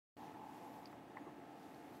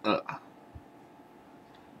Uh,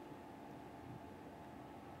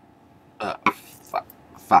 fuck.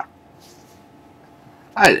 Fuck.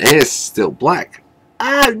 Oh, the hair's still black.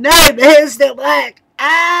 Oh no, the hair's still black.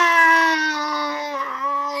 Ah!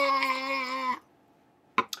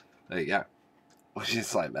 There you go. What should you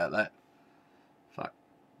say about that? Fuck.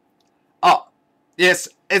 Oh, yes,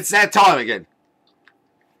 it's that time again.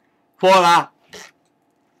 For the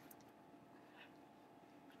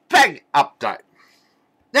Fang update.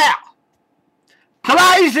 Now,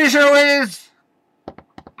 today's issue is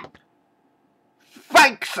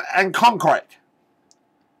fakes and concrete.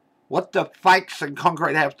 What do fakes and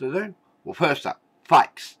concrete have to do? Well, first up,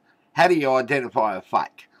 fakes. How do you identify a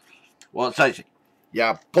fake? Well, it's easy.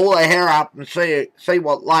 You pull their hair up and see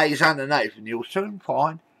what lays underneath, and you'll soon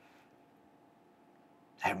find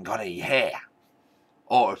they haven't got any hair.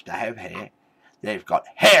 Or if they have hair, they've got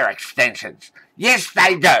hair extensions. Yes,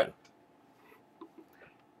 they do.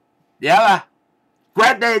 The other,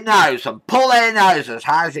 grab their nose and pull their nose as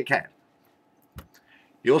hard as you can.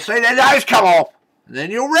 You'll see their nose come off, and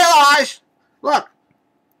then you'll realise, look,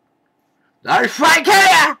 no fake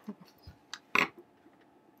hair.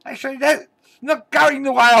 Actually, that's not going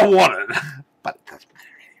the way I wanted, but it doesn't matter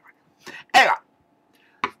anyway.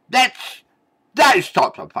 Anyway, that's those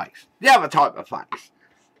types of fakes. The other type of fakes.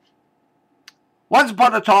 Once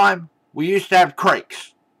upon a time, we used to have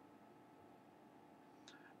creeks.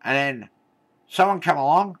 And then someone came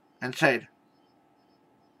along and said,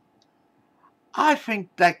 I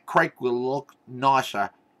think that creek will look nicer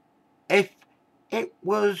if it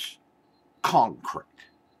was concrete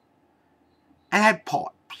and had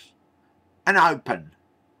pipes and open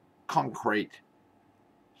concrete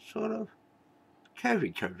sort of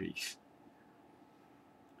curvies.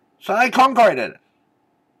 So they concreted it.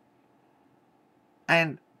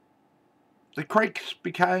 And the creeks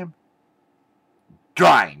became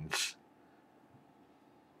drains.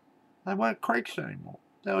 They weren't creeks anymore.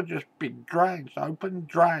 They were just big drains, open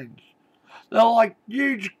drains. They're like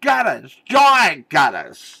huge gutters, giant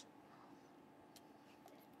gutters.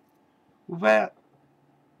 Without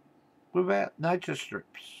nature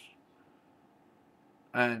strips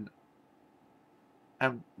and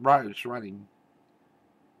roads running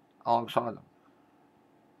alongside them.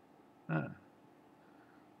 Yeah.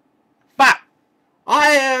 But I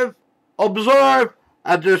have observed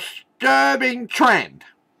a disturbing trend.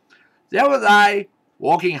 The other day,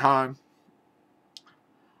 walking home,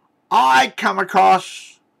 I come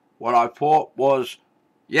across what I thought was,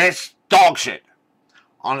 yes, dog shit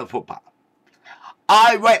on the footpath.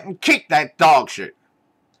 I went and kicked that dog shit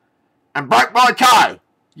and broke my toe.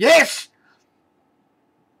 Yes,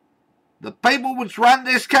 the people which run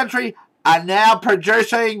this country are now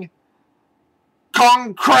producing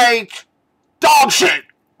concrete dog shit.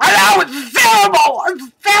 I know, it's terrible.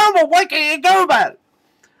 It's terrible. What can you do about it?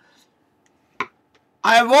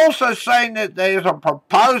 I have also seen that there's a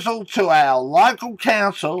proposal to our local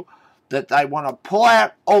council that they want to pull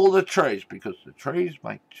out all the trees because the trees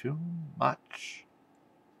make too much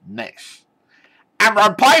mess and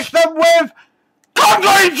replace them with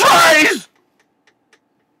concrete trees.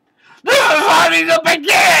 This is only the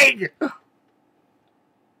beginning.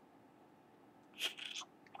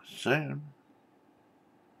 Soon,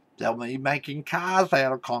 they'll be making cars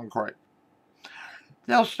out of concrete.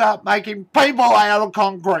 They'll start making people out of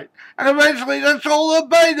concrete. And eventually that's all there'll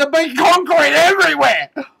be. There'll be concrete everywhere.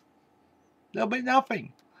 There'll be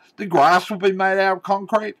nothing. The grass will be made out of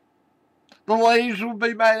concrete. The leaves will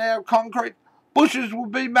be made out of concrete. Bushes will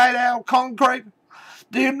be made out of concrete.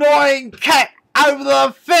 The annoying cat over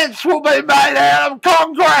the fence will be made out of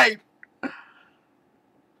concrete.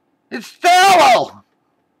 It's terrible.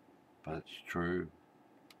 But it's true.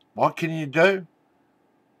 What can you do?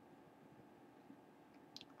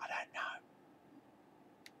 I don't know.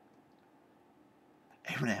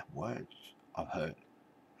 Even our words, I've heard,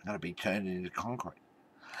 are going to be turned into concrete.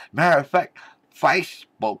 Matter of fact,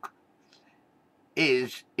 Facebook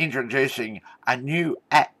is introducing a new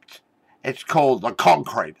act. It's called the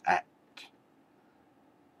Concrete Act.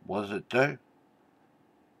 What does it do?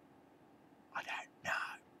 I don't know.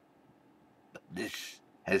 But this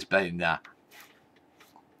has been the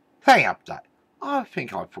Fang update. I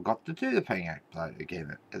think I forgot to do the Fang update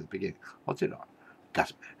again at the beginning. Or did I?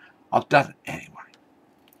 Doesn't matter. I've done it anyway.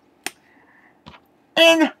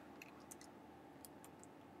 And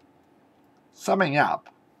summing up,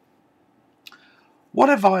 what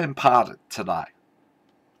have I imparted today?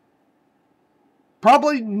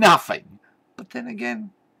 Probably nothing. But then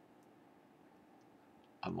again,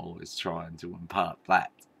 I'm always trying to impart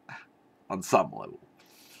that on some level,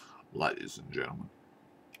 ladies and gentlemen.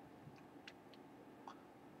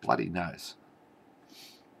 bloody knows.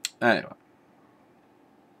 Anyway,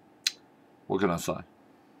 what can I say?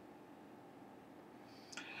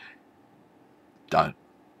 Don't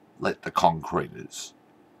let the concreters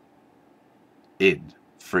in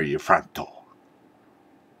through your front door.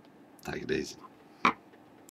 Take it easy.